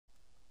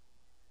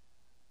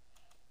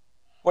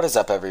What is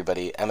up,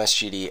 everybody?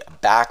 MSGD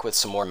back with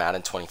some more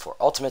Madden 24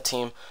 Ultimate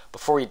Team.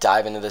 Before we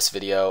dive into this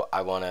video,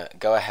 I want to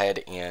go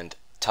ahead and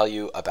tell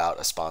you about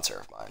a sponsor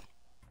of mine.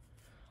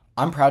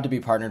 I'm proud to be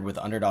partnered with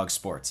Underdog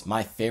Sports,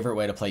 my favorite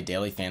way to play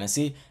daily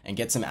fantasy and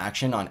get some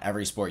action on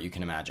every sport you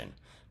can imagine.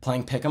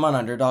 Playing Pick'em on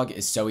Underdog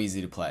is so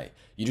easy to play.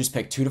 You just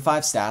pick 2 to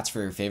 5 stats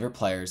for your favorite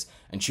players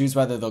and choose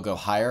whether they'll go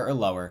higher or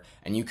lower,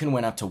 and you can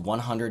win up to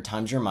 100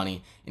 times your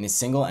money in a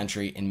single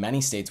entry in many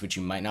states which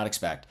you might not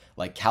expect,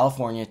 like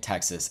California,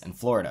 Texas, and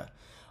Florida.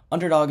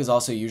 Underdog is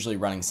also usually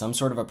running some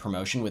sort of a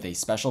promotion with a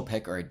special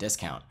pick or a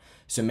discount,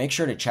 so make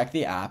sure to check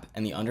the app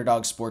and the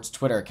Underdog Sports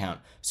Twitter account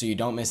so you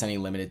don't miss any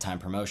limited time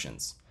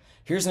promotions.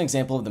 Here's an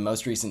example of the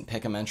most recent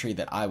Pick'em entry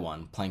that I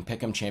won, playing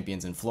Pick'em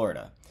Champions in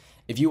Florida.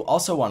 If you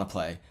also want to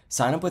play,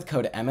 sign up with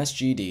code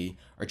MSGD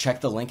or check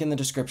the link in the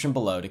description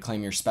below to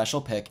claim your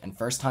special pick and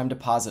first-time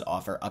deposit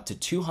offer up to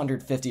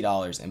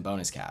 $250 in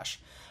bonus cash.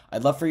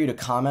 I'd love for you to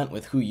comment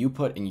with who you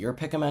put in your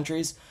Pick'em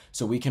entries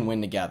so we can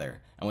win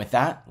together. And with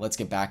that, let's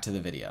get back to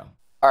the video.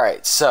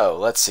 Alright, so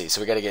let's see.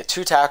 So we got to get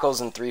 2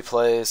 tackles in 3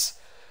 plays,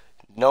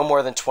 no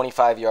more than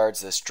 25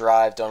 yards this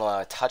drive, don't allow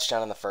a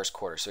touchdown in the first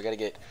quarter. So we got to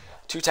get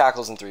 2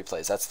 tackles in 3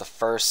 plays. That's the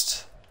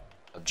first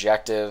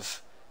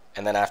objective.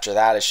 And then after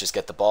that, it's just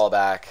get the ball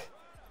back,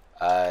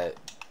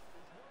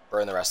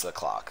 burn the rest of the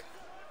clock.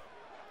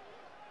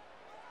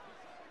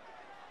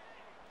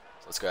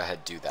 So let's go ahead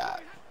and do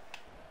that.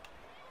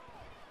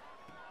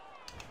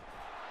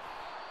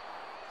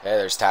 Okay,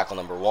 there's tackle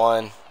number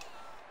 1.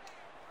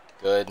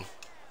 Good.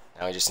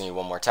 Now we just need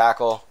 1 more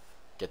tackle,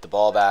 get the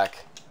ball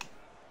back,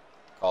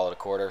 call it a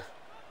quarter.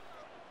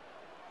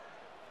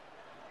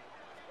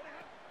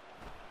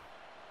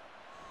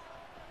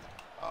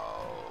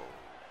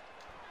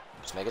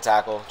 Just make a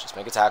tackle. Just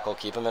make a tackle.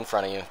 Keep him in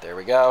front of you. There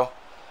we go.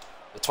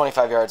 The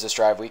 25 yards this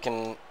drive, we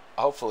can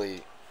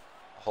hopefully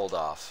hold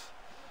off.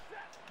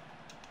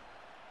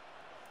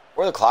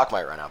 Or the clock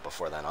might run out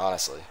before then,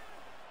 honestly.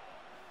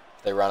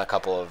 They run a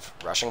couple of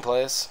rushing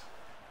plays.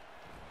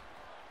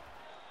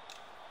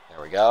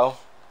 There we go.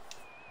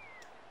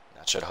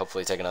 That should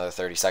hopefully take another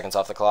 30 seconds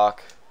off the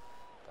clock.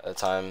 By the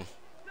time,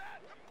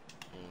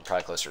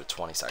 probably closer to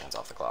 20 seconds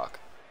off the clock.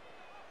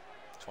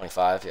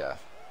 25, yeah.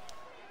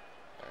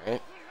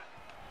 Alright.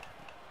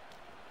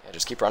 Yeah,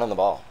 just keep running the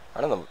ball.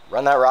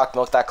 Run that rock,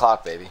 milk that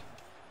clock, baby.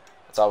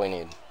 That's all we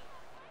need.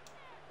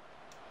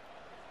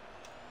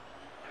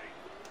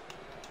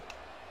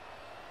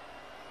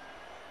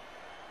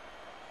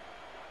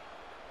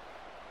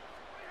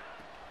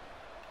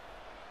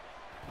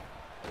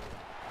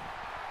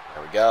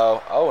 There we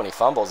go. Oh, and he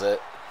fumbles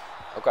it.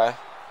 Okay.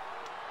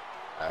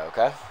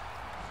 Okay.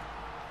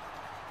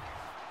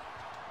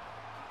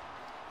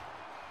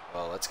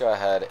 Well, let's go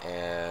ahead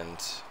and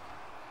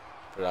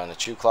put it on the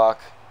chew clock.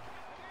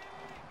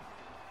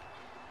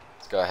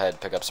 Go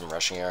ahead, pick up some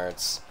rushing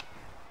yards.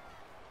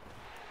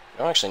 You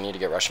don't actually need to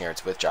get rushing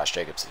yards with Josh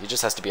Jacobs. He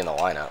just has to be in the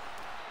lineup.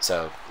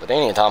 So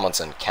LaDainian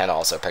Tomlinson can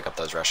also pick up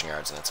those rushing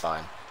yards, and it's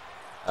fine.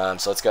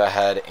 So let's go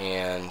ahead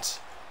and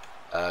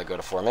go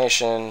to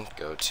formation,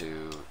 go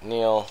to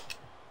kneel.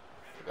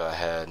 Go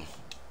ahead,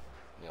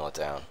 kneel it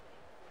down.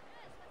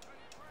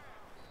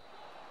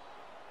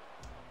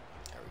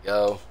 There we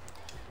go.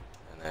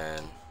 And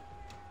then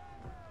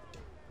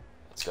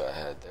let's go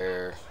ahead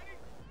there.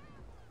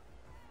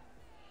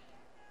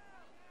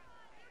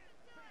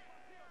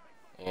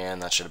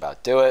 And that should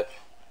about do it.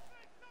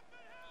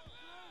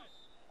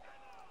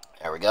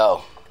 There we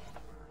go.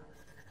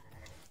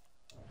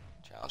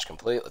 Challenge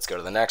complete. Let's go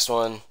to the next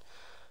one.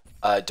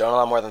 Don't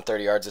allow more than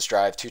 30 yards this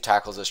drive. 2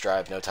 tackles this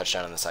drive. No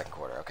touchdown in the second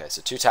quarter. Okay, so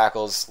 2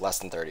 tackles, less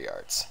than 30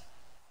 yards.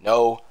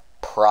 No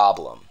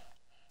problem.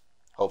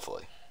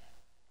 Hopefully.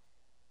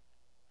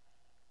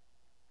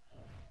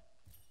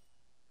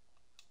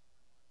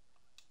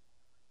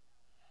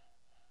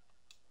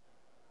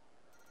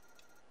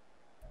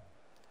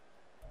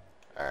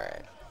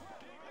 Alright.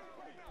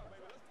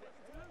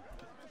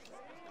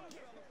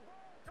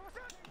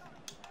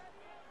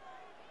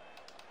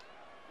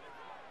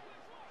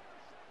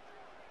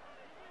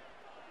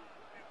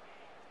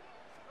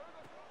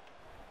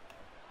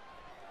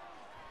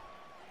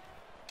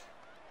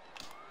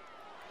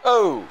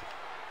 Oh!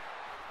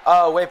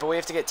 Oh, wait, but we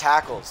have to get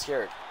tackles.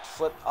 Here,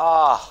 flip.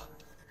 Ah! Oh.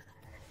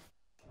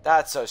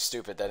 That's so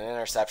stupid that an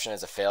interception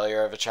is a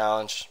failure of a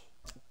challenge.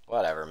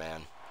 Whatever,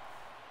 man.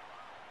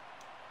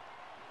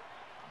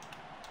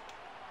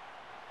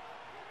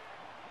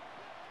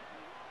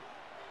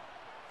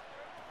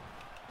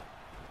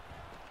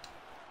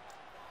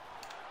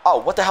 Oh,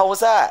 what the hell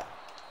was that?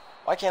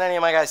 Why can't any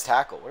of my guys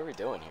tackle? What are we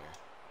doing here?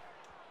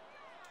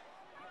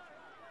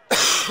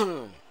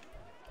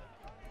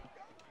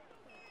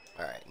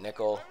 Alright,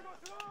 nickel.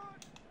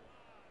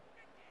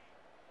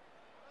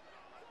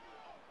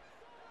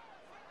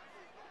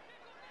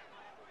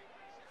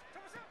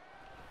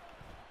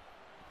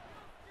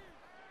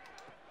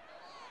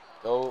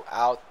 Go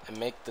out and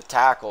make the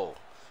tackle.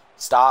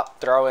 Stop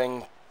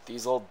throwing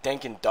these little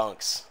dink and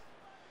dunks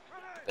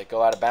that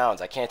go out of bounds.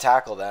 I can't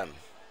tackle them.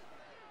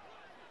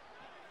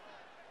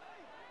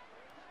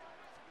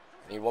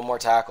 Need one more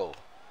tackle.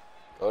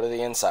 Go to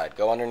the inside.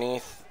 Go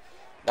underneath.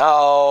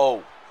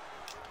 No!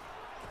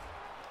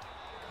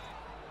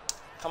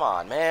 Come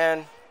on,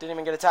 man. Didn't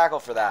even get a tackle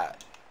for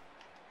that.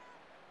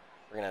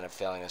 We're going to end up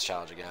failing this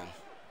challenge again.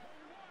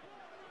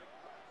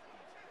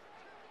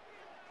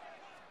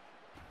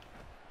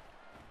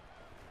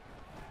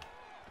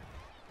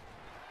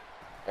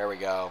 There we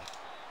go.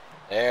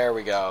 There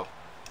we go.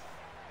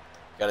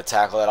 Got a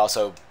tackle that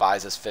also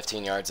buys us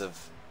 15 yards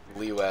of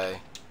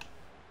leeway.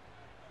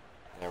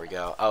 There we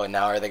go. Oh, and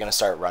now are they going to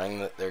start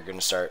running? They're going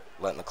to start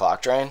letting the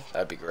clock drain?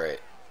 That'd be great.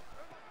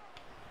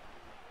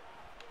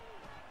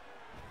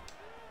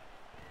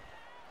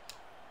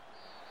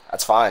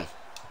 That's fine.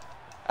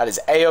 That is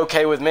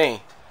A-okay with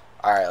me.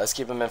 Alright, let's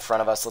keep them in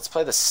front of us. Let's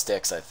play the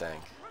sticks, I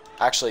think.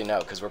 Actually, no,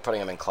 because we're putting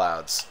them in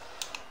clouds.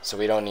 So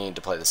we don't need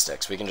to play the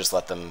sticks. We can just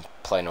let them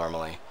play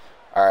normally.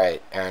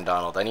 Alright, Aaron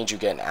Donald, I need you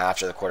getting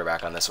after the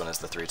quarterback on this one as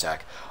the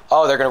 3-tech.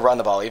 Oh, they're going to run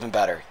the ball. Even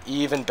better.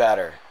 Even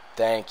better.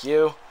 Thank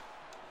you.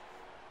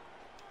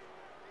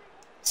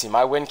 See,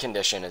 my win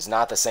condition is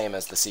not the same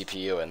as the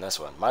CPU in this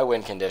one. My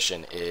win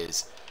condition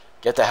is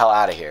get the hell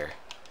out of here.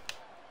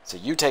 So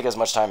you take as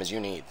much time as you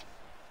need.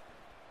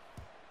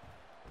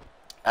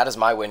 That is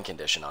my win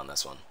condition on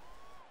this one.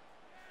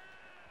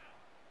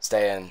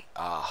 Stay in.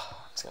 I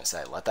was going to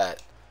say, let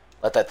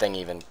that thing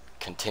even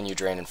continue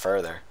draining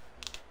further.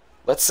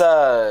 Let's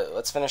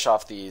finish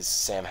off these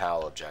Sam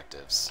Howell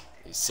objectives.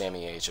 These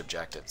Sammy H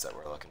objectives that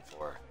we're looking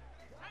for.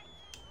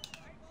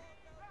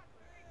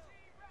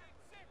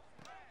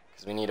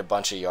 Because we need a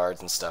bunch of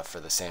yards and stuff for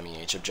the Sammy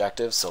H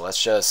objectives. So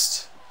let's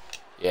just,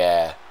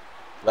 yeah,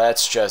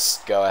 let's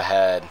just go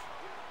ahead.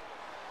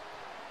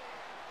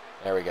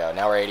 There we go.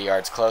 Now we're 80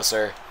 yards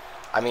closer.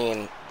 I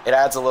mean, it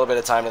adds a little bit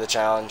of time to the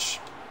challenge.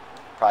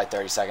 Probably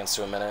 30 seconds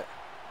to a minute.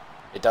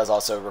 It does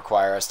also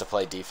require us to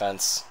play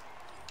defense.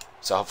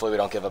 So hopefully we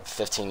don't give up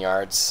 15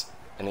 yards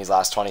in these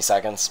last 20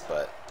 seconds.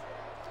 But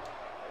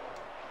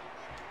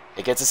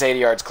it gets us 80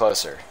 yards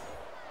closer.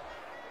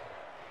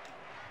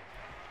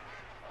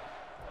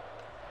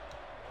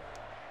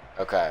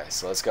 Okay,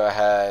 so let's go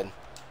ahead.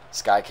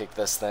 Sky kick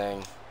this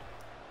thing.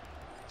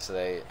 So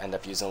they end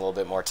up using a little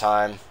bit more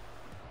time.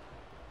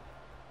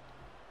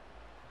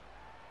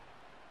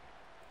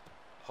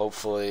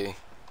 Hopefully, it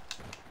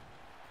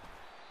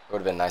would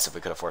have been nice if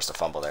we could have forced a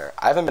fumble there.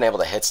 I haven't been able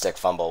to hit stick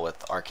fumble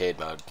with arcade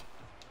mode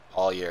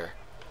all year.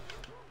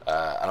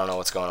 I don't know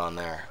what's going on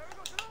there.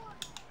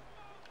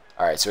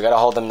 Alright, so we got to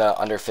hold them to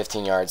under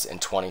 15 yards in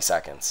 20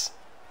 seconds.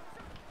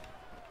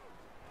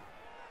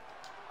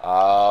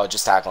 Oh,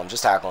 just tackle him,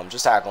 just tackle him,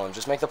 just tackle him.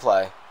 Just make the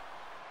play.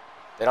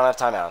 They don't have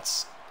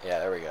timeouts. Yeah,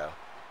 there we go.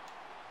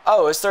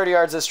 Oh, it's 30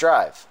 yards this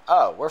drive.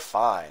 Oh, we're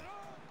fine.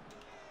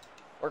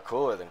 We're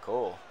cooler than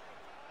cool.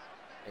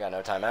 We got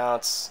no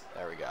timeouts.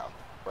 There we go.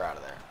 We're out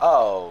of there.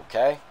 Oh,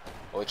 okay.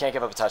 Well, we can't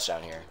give up a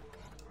touchdown here.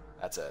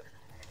 That's it.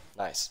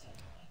 Nice.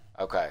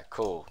 Okay,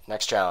 cool.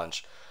 Next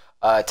challenge.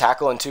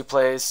 Tackle in 2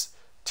 plays.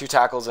 2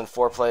 tackles in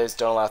 4 plays.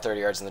 Don't allow 30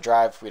 yards in the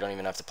drive. We don't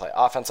even have to play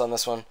offense on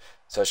this one.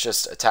 So it's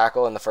just a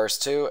tackle in the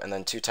first 2, and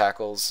then 2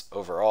 tackles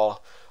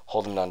overall.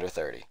 Hold them to under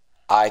 30.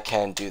 I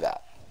can do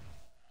that.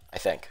 I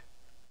think.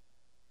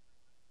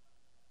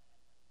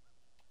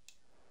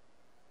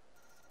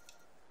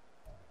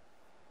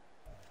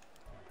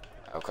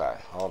 Okay,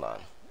 hold on.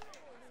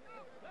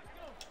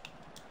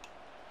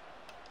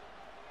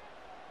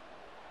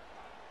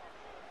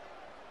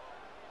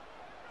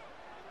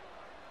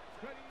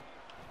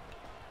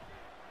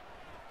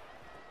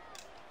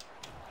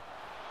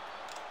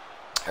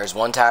 There's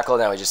 1 tackle.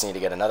 Now we just need to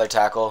get another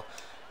tackle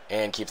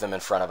and keep them in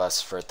front of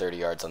us for 30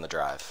 yards on the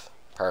drive.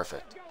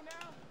 Perfect.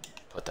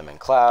 Put them in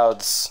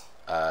clouds.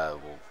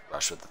 We'll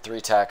rush with the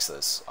 3-tech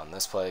on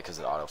this play because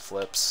it auto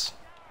flips.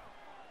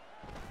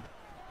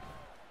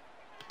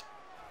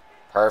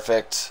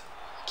 Perfect.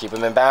 Keep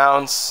him in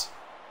bounds.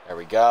 There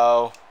we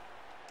go.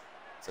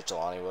 Is that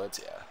Jelani Woods?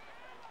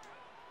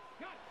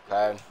 Yeah.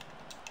 Okay.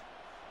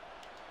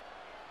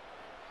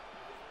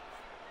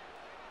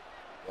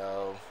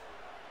 Go.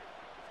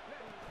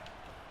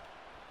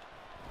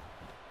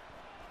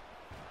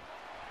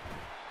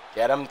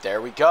 Get him.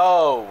 There we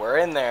go. We're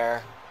in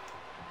there.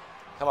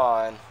 Come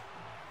on.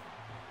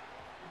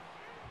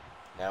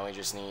 Now we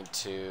just need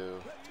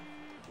to...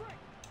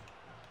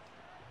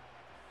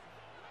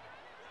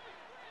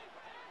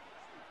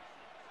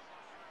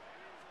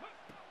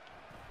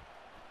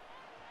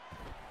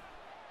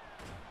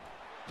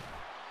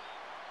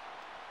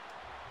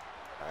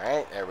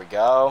 Alright, there we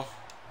go.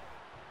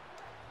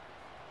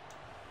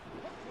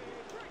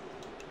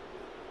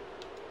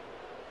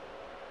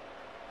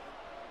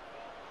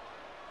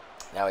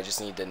 Now we just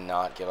need to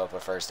not give up a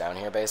first down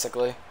here,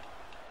 basically.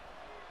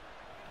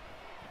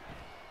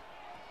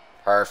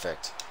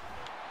 Perfect.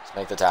 Let's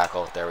make the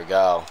tackle. There we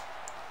go.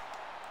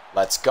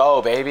 Let's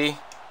go, baby.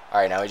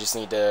 Alright, now we just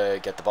need to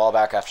get the ball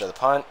back after the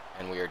punt,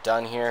 and we are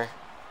done here.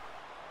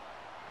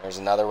 There's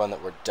another one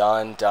that we're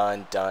done.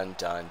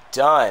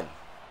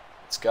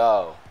 Let's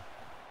go.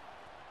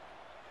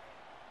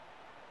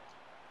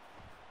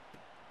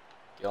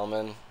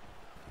 Gilman.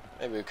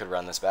 Maybe we could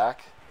run this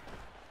back.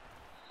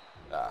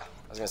 I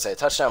was going to say, a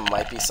touchdown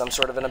might be some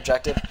sort of an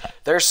objective.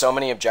 There's so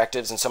many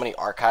objectives and so many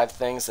archived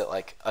things that,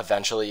 like,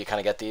 eventually you kind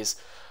of get these.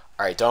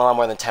 All right, don't allow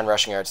more than 10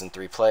 rushing yards in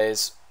 3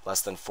 plays,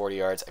 less than 40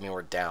 yards. I mean,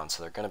 we're down,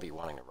 so they're going to be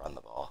wanting to run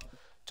the ball.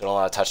 Don't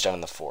allow a touchdown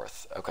in the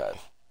 4th. Okay.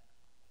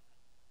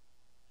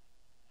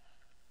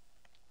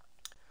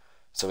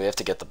 So we have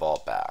to get the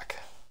ball back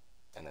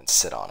and then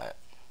sit on it.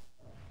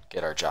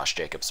 Get our Josh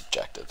Jacobs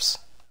objectives,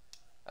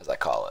 as I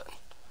call it.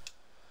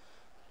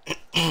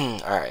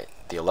 Alright,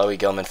 the Alohi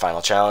Gilman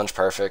final challenge,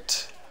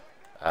 perfect.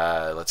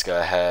 Let's go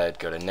ahead,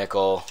 go to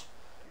nickel,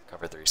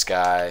 cover 3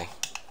 sky.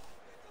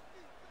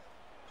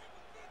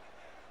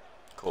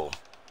 Cool.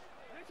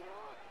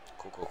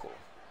 Cool.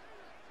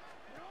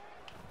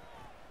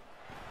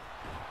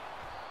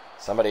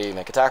 Somebody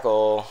make a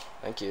tackle.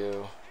 Thank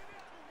you.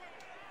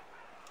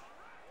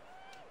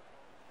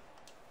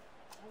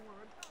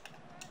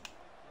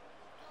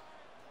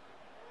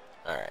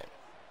 Alright.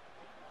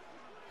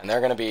 And they're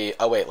going to be...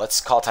 Oh, wait.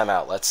 Let's call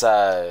timeout. Let's,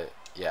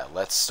 yeah,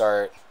 let's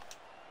start...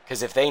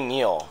 Because if they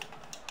kneel,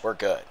 we're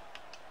good.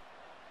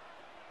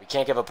 We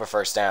can't give up a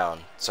first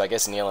down, so I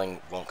guess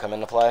kneeling won't come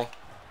into play.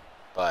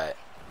 But...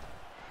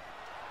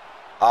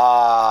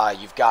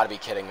 you've got to be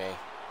kidding me.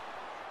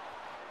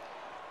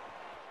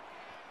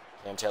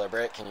 Cam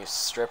Taylor-Britt, can you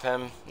strip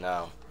him?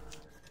 No.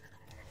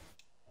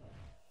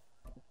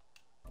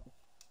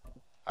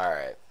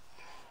 Alright.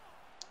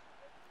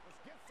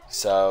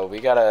 So,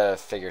 we gotta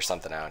figure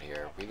something out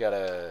here. We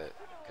gotta...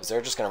 Because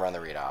they're just gonna run the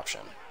read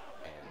option.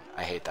 And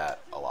I hate that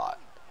a lot.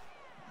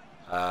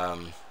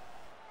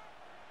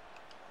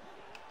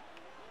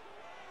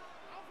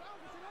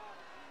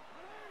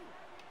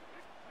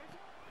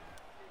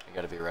 We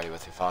gotta be ready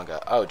with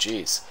Hufanga. Oh,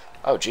 jeez.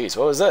 Oh, jeez.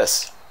 What was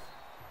this?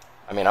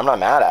 I mean, I'm not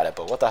mad at it,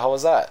 but what the hell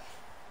was that?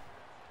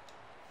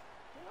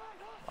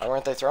 Why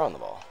weren't they throwing the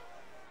ball?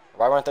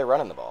 Why weren't they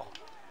running the ball?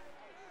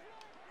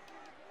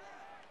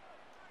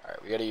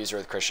 Alright, we gotta use her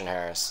with Christian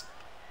Harris.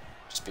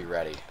 Just be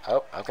ready.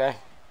 Oh, okay.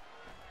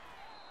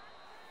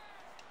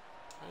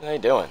 What are they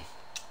doing?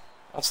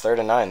 That's 3rd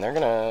and 9. They're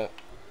gonna...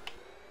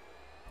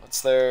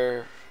 What's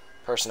their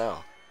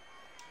personnel?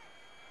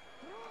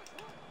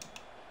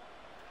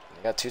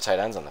 They got 2 tight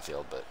ends on the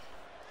field, but...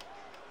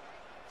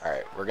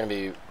 Alright, we're gonna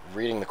be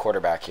reading the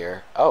quarterback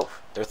here. Oh,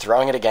 they're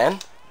throwing it again?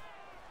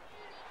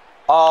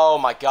 Oh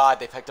my god,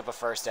 they picked up a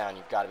first down.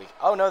 You've got to be...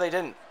 Oh, no, they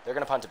didn't. They're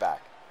gonna punt it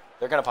back.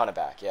 They're going to punt it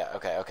back. Yeah,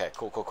 okay.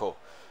 Cool.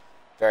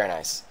 Very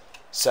nice.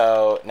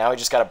 So, now we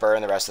just got to burn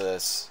the rest of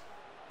this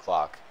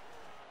clock.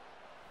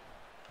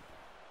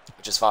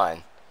 Which is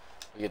fine.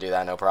 We could do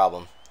that, no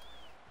problem.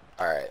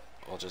 Alright,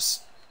 we'll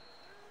just...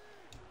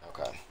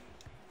 Okay.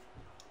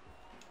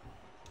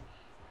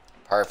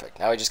 Perfect.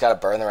 Now we just got to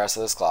burn the rest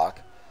of this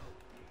clock.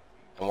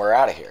 And we're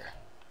out of here.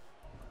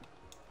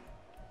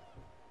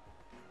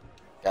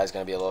 Guy's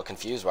going to be a little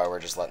confused why we're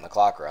just letting the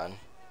clock run.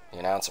 The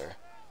announcer.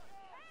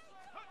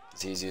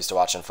 He's used to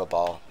watching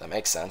football. That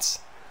makes sense.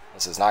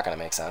 This is not going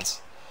to make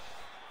sense.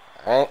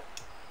 Alright.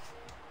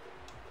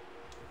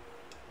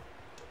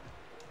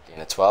 Gain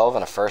of 12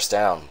 and a first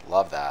down.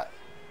 Love that.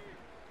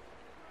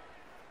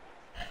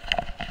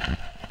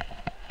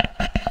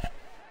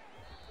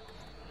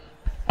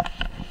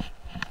 Alright,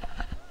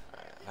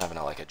 I'm having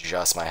to like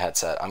adjust my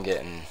headset. I'm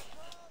getting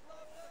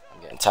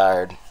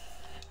tired.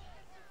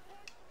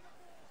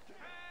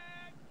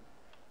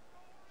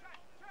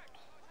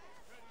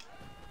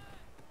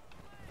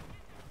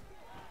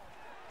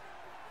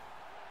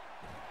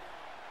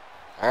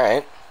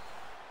 Alright.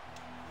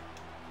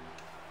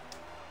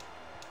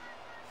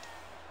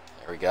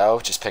 There we go.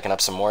 Just picking up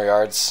some more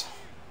yards.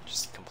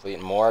 Just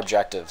completing more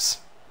objectives.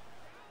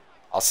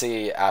 I'll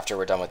see after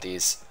we're done with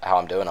these how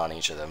I'm doing on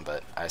each of them,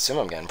 but I assume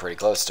I'm getting pretty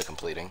close to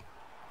completing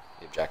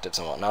the objectives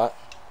and whatnot.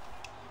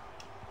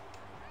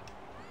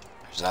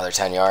 There's another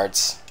 10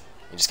 yards.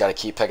 You just got to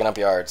keep picking up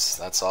yards.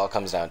 That's all it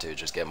comes down to.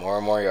 Just get more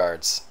and more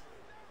yards.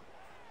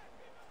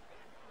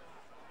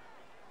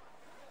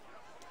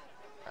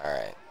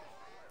 Alright.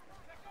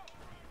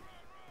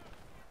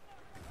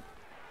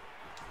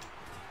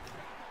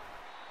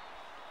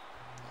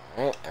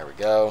 Alright, there we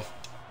go.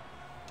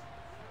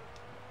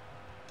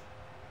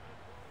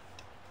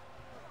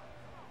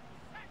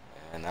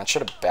 And that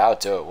should about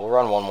do it. We'll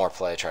run one more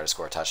play, try to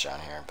score a touchdown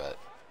here, but...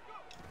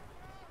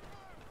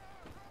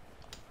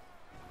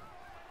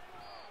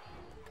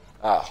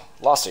 Oh,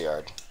 lost a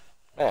yard.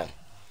 Man.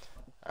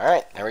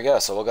 Alright, there we go.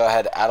 So we'll go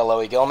ahead, add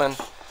Alohi Gilman,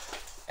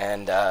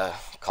 and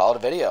call it a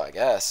video, I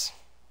guess.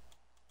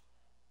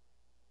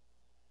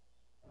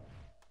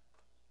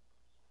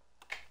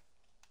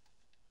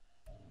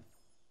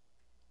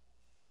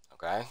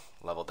 Okay,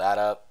 level that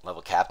up,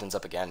 level captains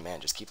up again. Man,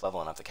 just keep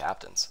leveling up the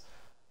captains.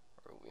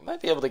 We might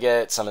be able to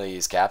get some of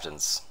these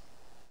captains,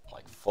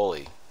 like,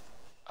 fully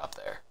up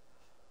there.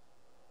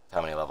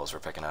 How many levels we're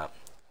picking up.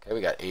 Okay,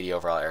 we got 80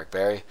 overall Eric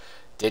Berry.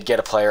 Did get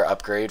a player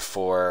upgrade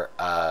for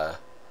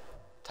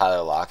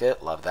Tyler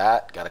Lockett. Love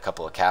that. Got a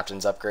couple of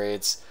captains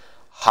upgrades.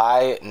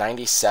 High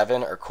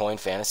 97 or coin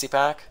fantasy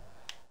pack.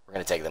 We're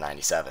going to take the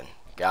 97.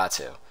 Got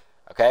to.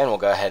 Okay, and we'll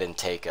go ahead and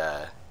take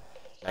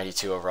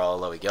 92 overall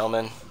Loey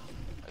Gilman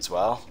as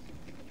well.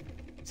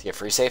 Is he a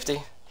free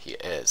safety? He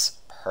is.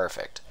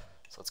 Perfect.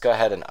 So let's go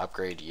ahead and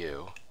upgrade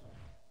you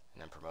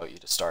and then promote you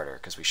to starter,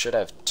 because we should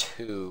have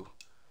 2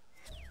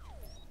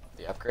 of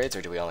the upgrades,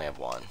 or do we only have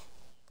 1?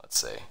 Let's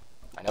see.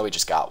 I know we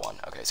just got 1.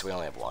 Okay, so we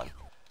only have 1.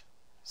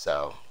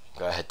 So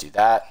go ahead, do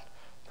that.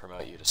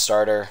 Promote you to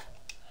starter.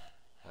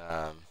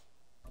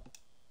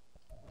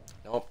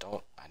 Nope,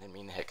 don't. I didn't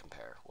mean to hit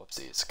compare.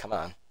 Whoopsies. Come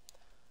on.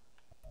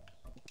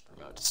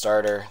 Promote to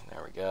starter.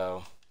 There we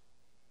go.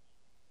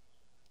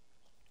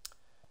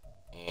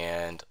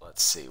 And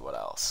let's see what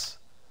else.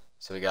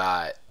 So we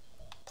got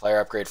player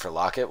upgrade for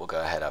Lockett. We'll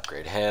go ahead and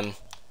upgrade him.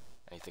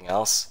 Anything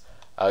else?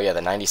 Oh yeah,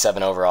 the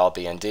 97 overall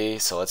BND.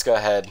 So let's go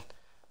ahead.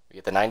 We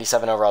get the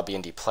 97 overall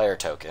BND player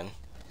token.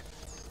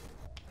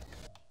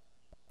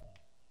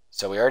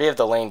 So we already have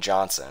the Lane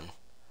Johnson.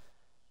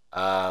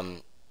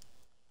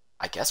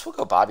 I guess we'll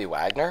go Bobby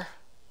Wagner.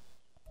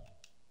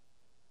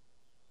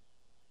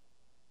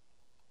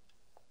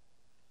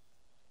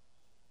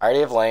 I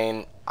already have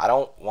Lane. I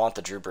don't want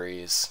the Drew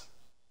Brees.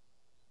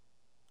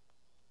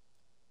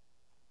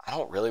 I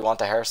don't really want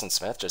the Harrison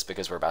Smith just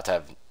because we're about to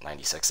have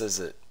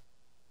 96s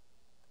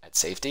at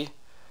safety.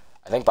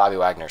 I think Bobby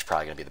Wagner is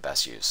probably going to be the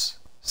best use.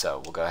 So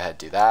we'll go ahead and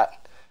do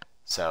that.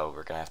 So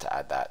we're going to have to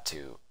add that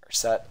to our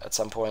set at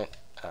some point.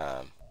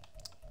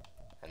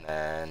 And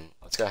then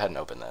let's go ahead and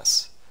open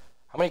this.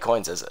 How many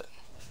coins is it?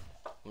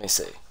 Let me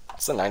see.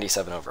 It's the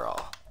 97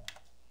 overall.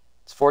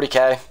 It's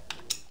 40K.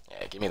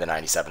 Yeah, give me the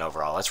 97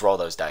 overall. Let's roll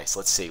those dice.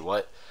 Let's see.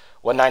 What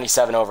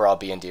 97 overall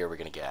B&D are we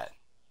going to get?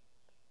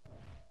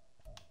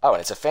 Oh, and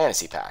it's a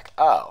fantasy pack.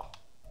 Oh.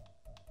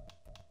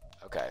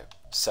 Okay.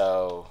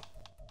 So,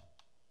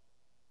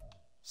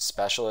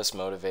 specialist,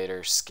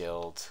 motivator,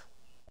 skilled.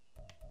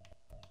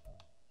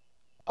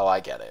 Oh,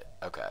 I get it.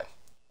 Okay.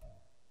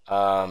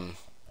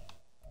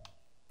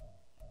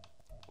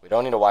 We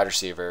don't need a wide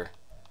receiver.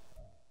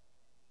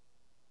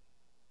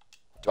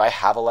 Do I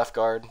have a left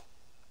guard?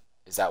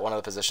 Is that one of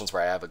the positions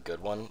where I have a good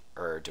one?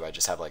 Or do I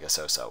just have like a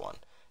so-so one?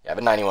 Yeah, I have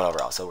a 91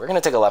 overall. So we're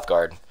going to take a left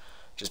guard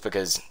just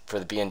because for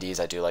the B&Ds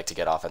I do like to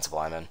get offensive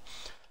linemen.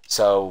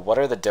 So what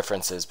are the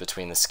differences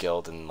between the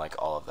skilled and like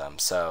all of them?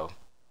 So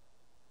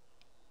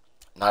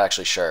not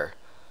actually sure.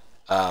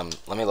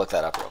 Let me look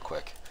that up real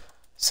quick.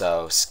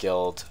 So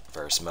skilled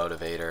versus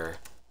motivator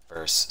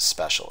versus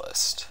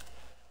specialist.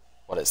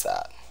 What is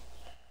that?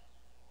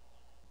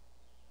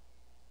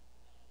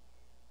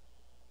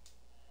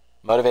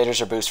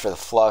 Motivators are boost for the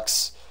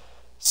flux.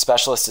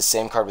 Specialist is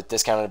same card with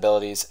discounted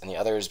abilities, and the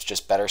other is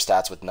just better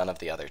stats with none of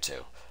the other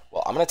two.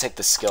 Well, I'm going to take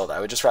the skilled. I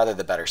would just rather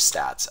the better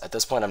stats. At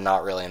this point, I'm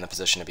not really in the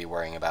position to be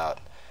worrying about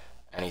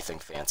anything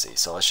fancy.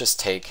 So let's just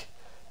take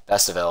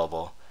best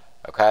available.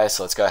 Okay,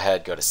 so let's go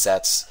ahead, go to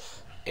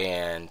sets,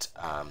 and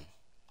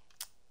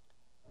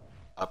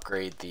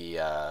upgrade the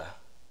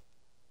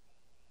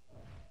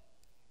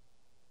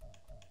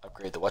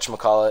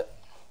whatchamacallit.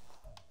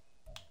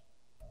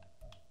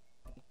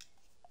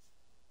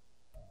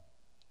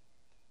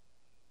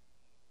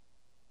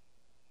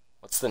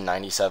 What's the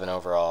 97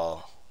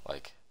 overall,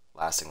 like,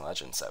 lasting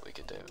legends that we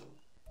could do?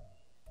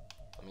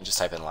 Let me just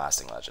type in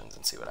lasting legends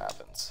and see what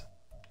happens.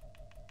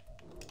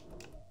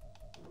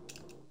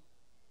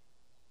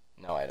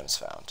 No items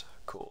found.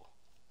 Cool.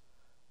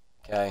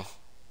 Okay.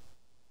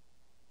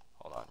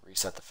 Hold on.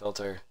 Reset the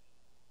filter.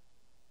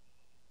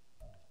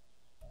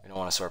 We don't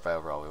want to sort by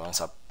overall. We want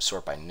to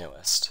sort by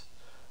newest.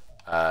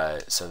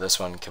 So this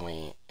one, can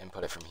we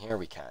input it from here?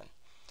 We can.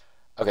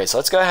 Okay, so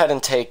let's go ahead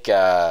and take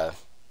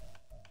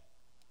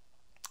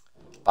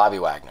Bobby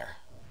Wagner.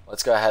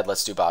 Let's go ahead.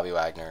 Let's do Bobby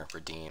Wagner.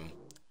 Redeem.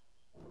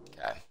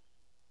 Okay.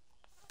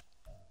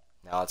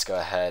 Now let's go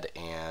ahead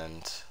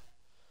and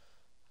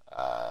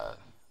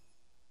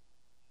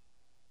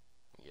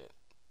get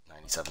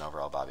 97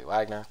 overall Bobby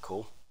Wagner.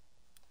 Cool.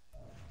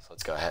 So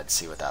let's go ahead and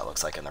see what that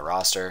looks like in the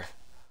roster.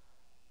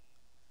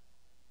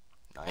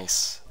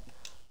 Nice.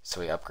 So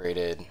we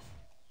upgraded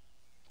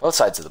both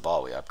sides of the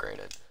ball. We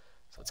upgraded.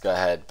 So let's go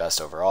ahead. Best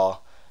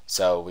overall.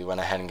 So we went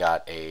ahead and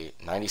got a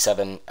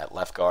 97 at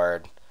left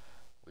guard.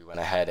 We went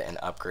ahead and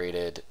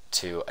upgraded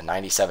to a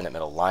 97 at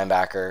middle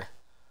linebacker,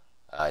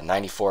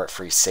 94 at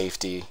free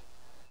safety,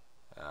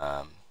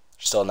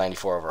 still a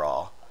 94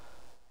 overall.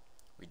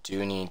 We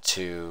do need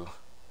to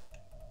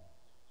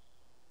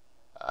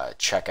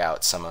check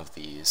out some of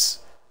these.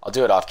 I'll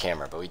do it off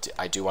camera, but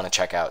I do want to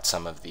check out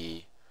some of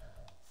the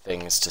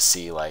things to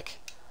see, like,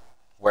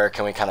 where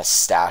can we kind of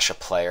stash a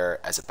player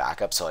as a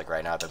backup. So like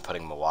right now I've been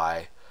putting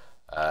Mawai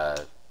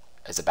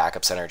as a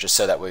backup center just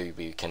so that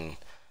we can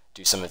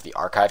do some of the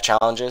archive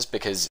challenges,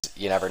 because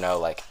you never know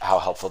like how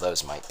helpful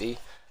those might be.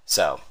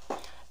 So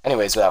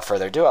anyways, without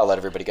further ado, I'll let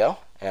everybody go,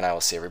 and I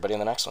will see everybody in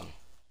the next one.